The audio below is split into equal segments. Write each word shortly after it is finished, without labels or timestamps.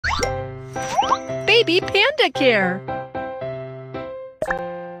Baby Panda Care.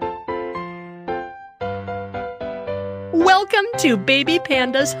 Welcome to Baby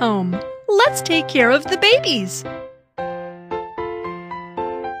Panda's home. Let's take care of the babies.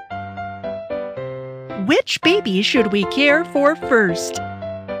 Which baby should we care for first?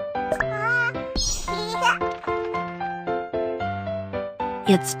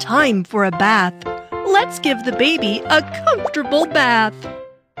 It's time for a bath. Let's give the baby a comfortable bath.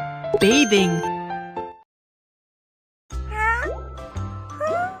 Bathing.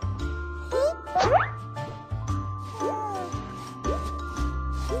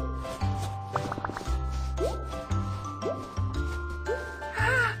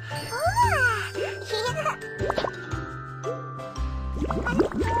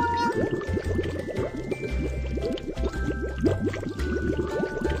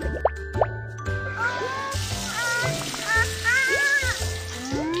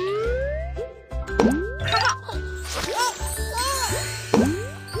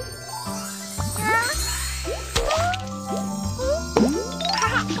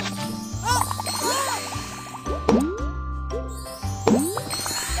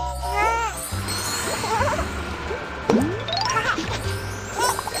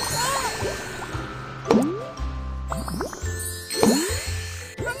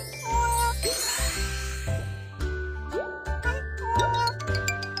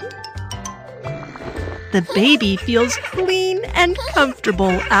 The baby feels clean and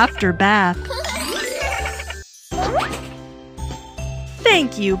comfortable after bath.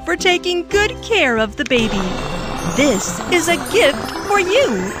 Thank you for taking good care of the baby. This is a gift for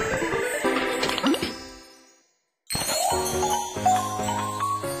you.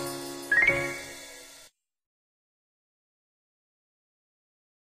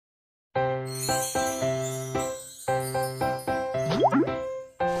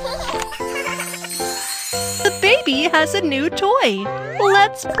 The baby has a new toy.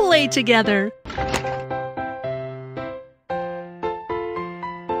 Let's play together.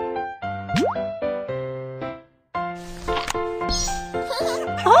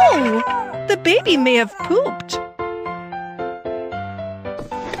 Oh, the baby may have pooped.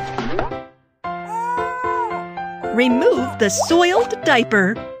 Remove the soiled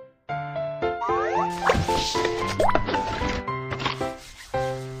diaper.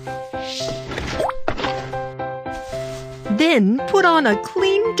 Then put on a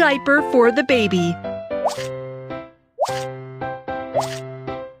clean diaper for the baby.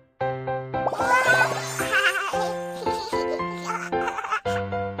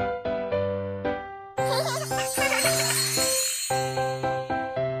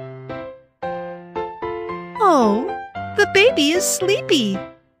 Oh, the baby is sleepy.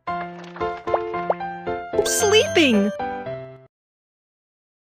 Sleeping.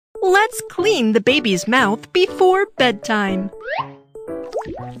 Let's clean the baby's mouth before bedtime.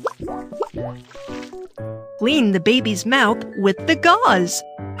 Clean the baby's mouth with the gauze.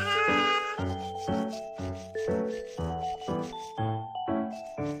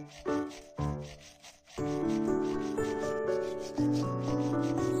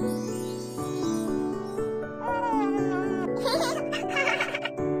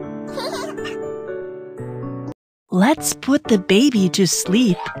 Let's put the baby to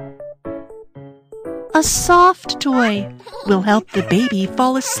sleep. A soft toy will help the baby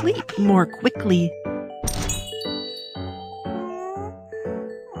fall asleep more quickly.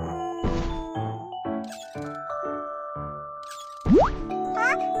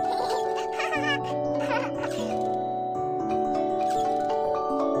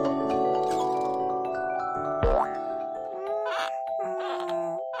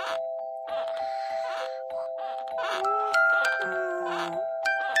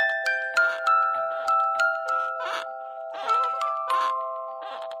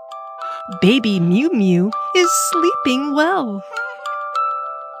 Baby Miu Miu is sleeping well.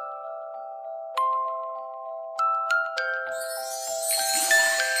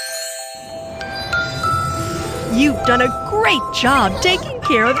 You've done a great job taking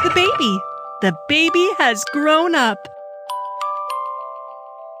care of the baby. The baby has grown up.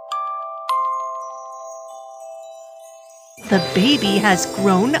 The baby has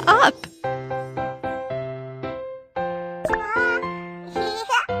grown up.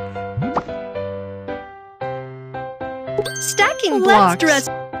 Stacking blocks.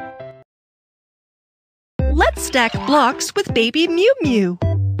 Let's stack blocks with Baby Miu Miu.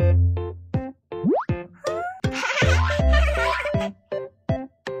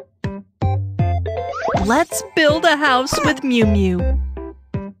 Let's build a house with Miu Miu.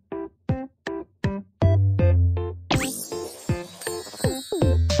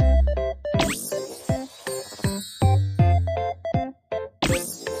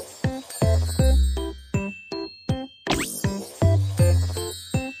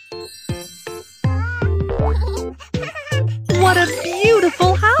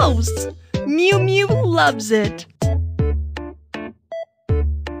 house. Miu Miu loves it.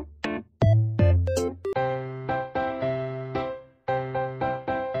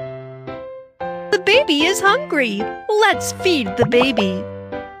 The baby is hungry. Let's feed the baby.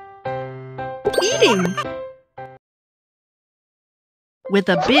 Eating. With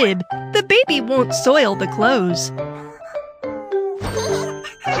a bib, the baby won't soil the clothes.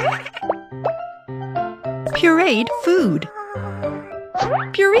 Pureed food.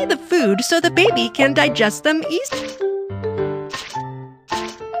 Puree the food so the baby can digest them easily.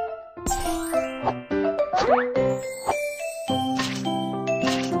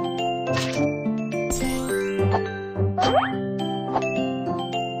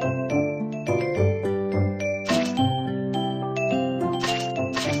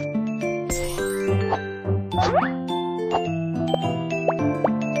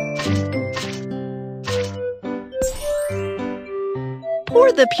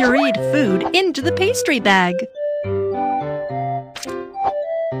 Pour the pureed food into the pastry bag.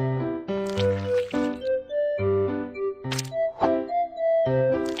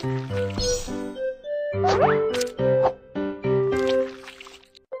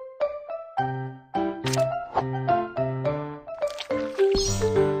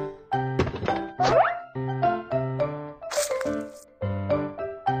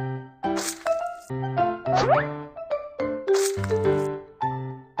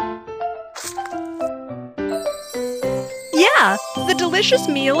 Yeah, the delicious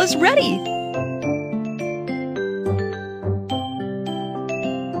meal is ready.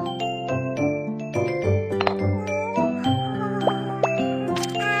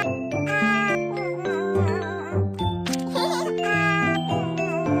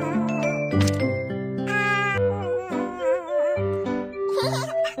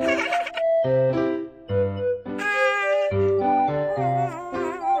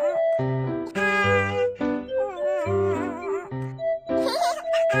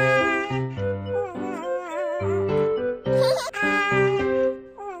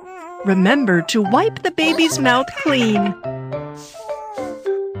 Remember to wipe the baby's mouth clean.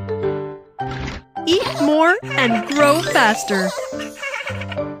 Eat more and grow faster.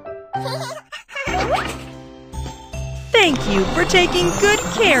 Thank you for taking good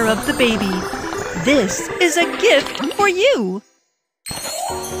care of the baby. This is a gift for you.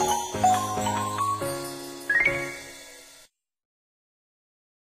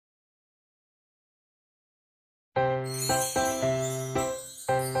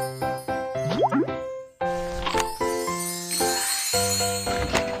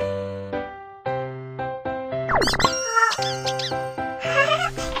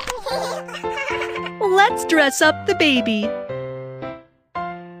 Let's dress up the baby.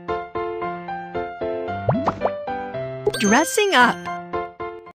 Dressing up.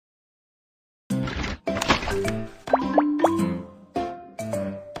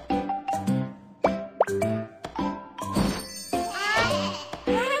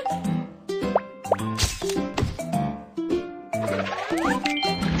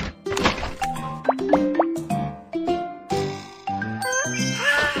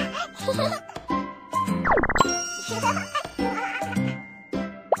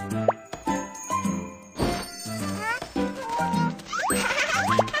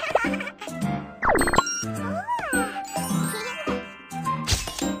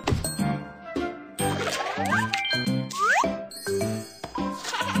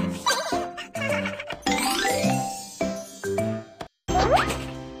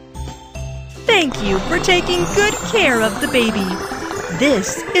 Thank you for taking good care of the baby.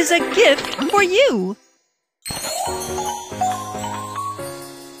 This is a gift for you.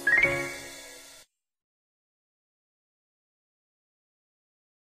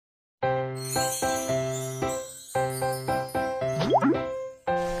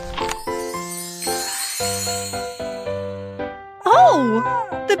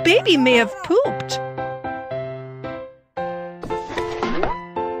 Oh, the baby may have pooped.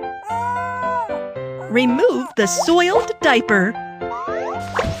 Remove the soiled diaper.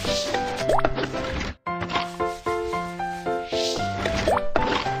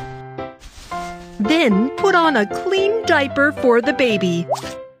 Then put on a clean diaper for the baby.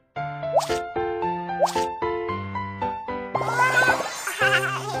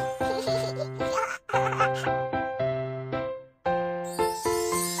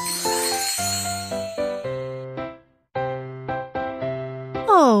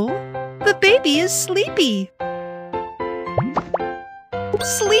 Oh, the baby is sleepy.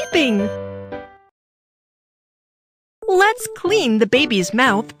 Sleeping. Let's clean the baby's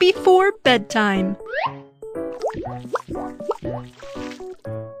mouth before bedtime.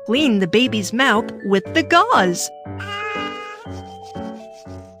 Clean the baby's mouth with the gauze.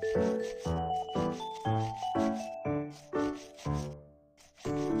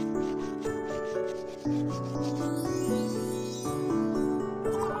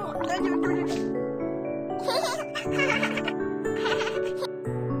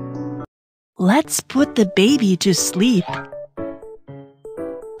 Let's put the baby to sleep.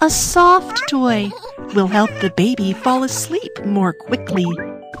 A soft toy will help the baby fall asleep more quickly.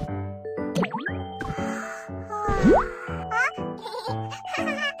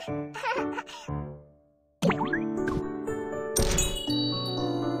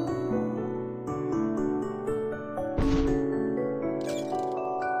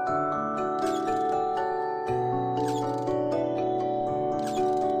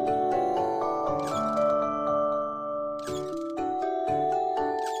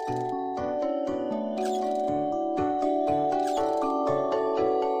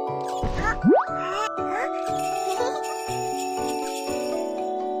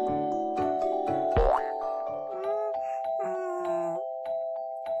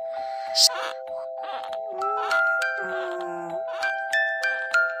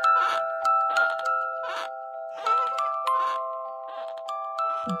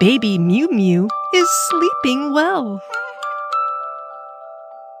 Baby Miu Miu is sleeping well.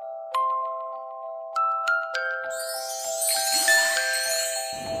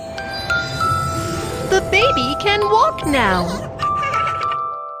 The baby can walk now.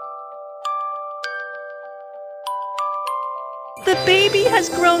 The baby has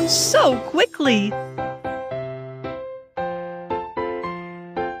grown so quickly.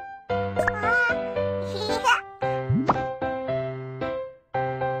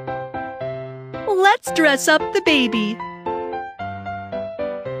 Let's dress up the baby.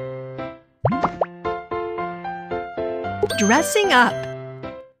 Dressing up.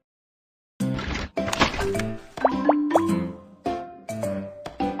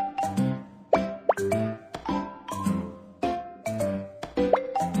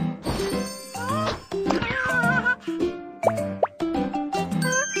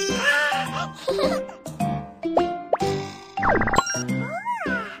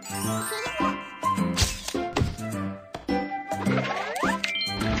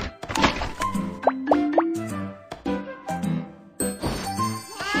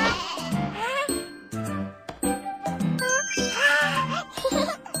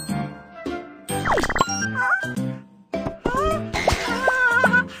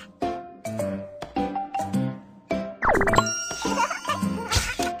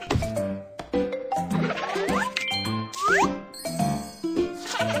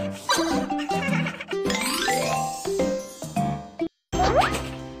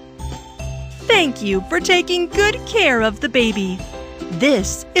 Thank you for taking good care of the baby.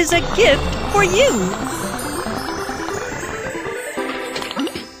 This is a gift for you.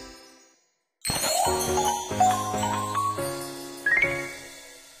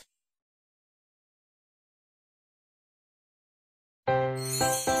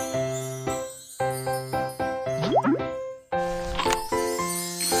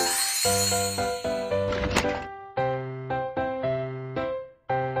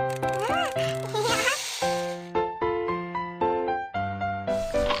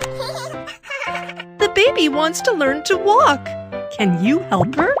 The baby wants to learn to walk. Can you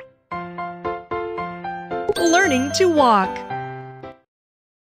help her? Learning to walk.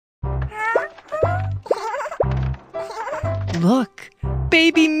 Look,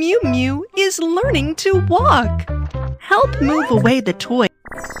 baby Miu Miu is learning to walk. Help move away the toy.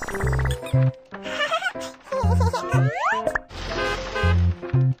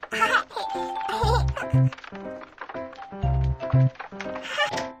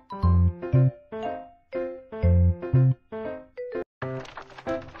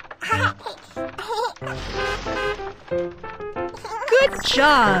 Good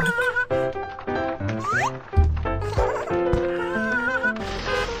job!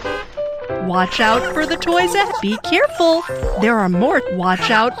 Watch out for the toys ahead. Be careful. There are more. Watch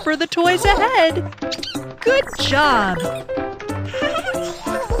out for the toys ahead. Good job!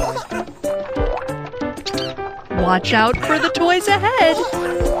 Watch out for the toys ahead.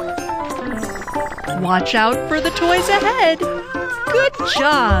 Watch out for the toys ahead. Good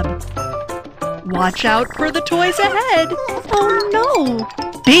job! Watch out for the toys ahead. Oh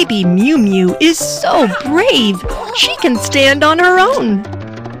no! Baby Miu Miu is so brave. She can stand on her own.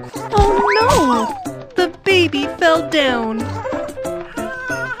 Oh no! The baby fell down.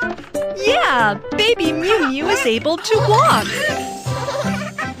 Yeah, baby Miu Miu is able to walk.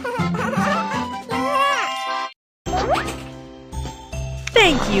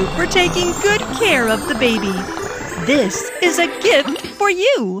 Thank you for taking good care of the baby. This is a gift for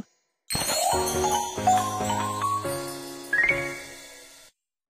you.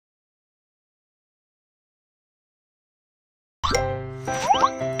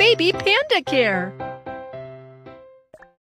 Baby Panda Care.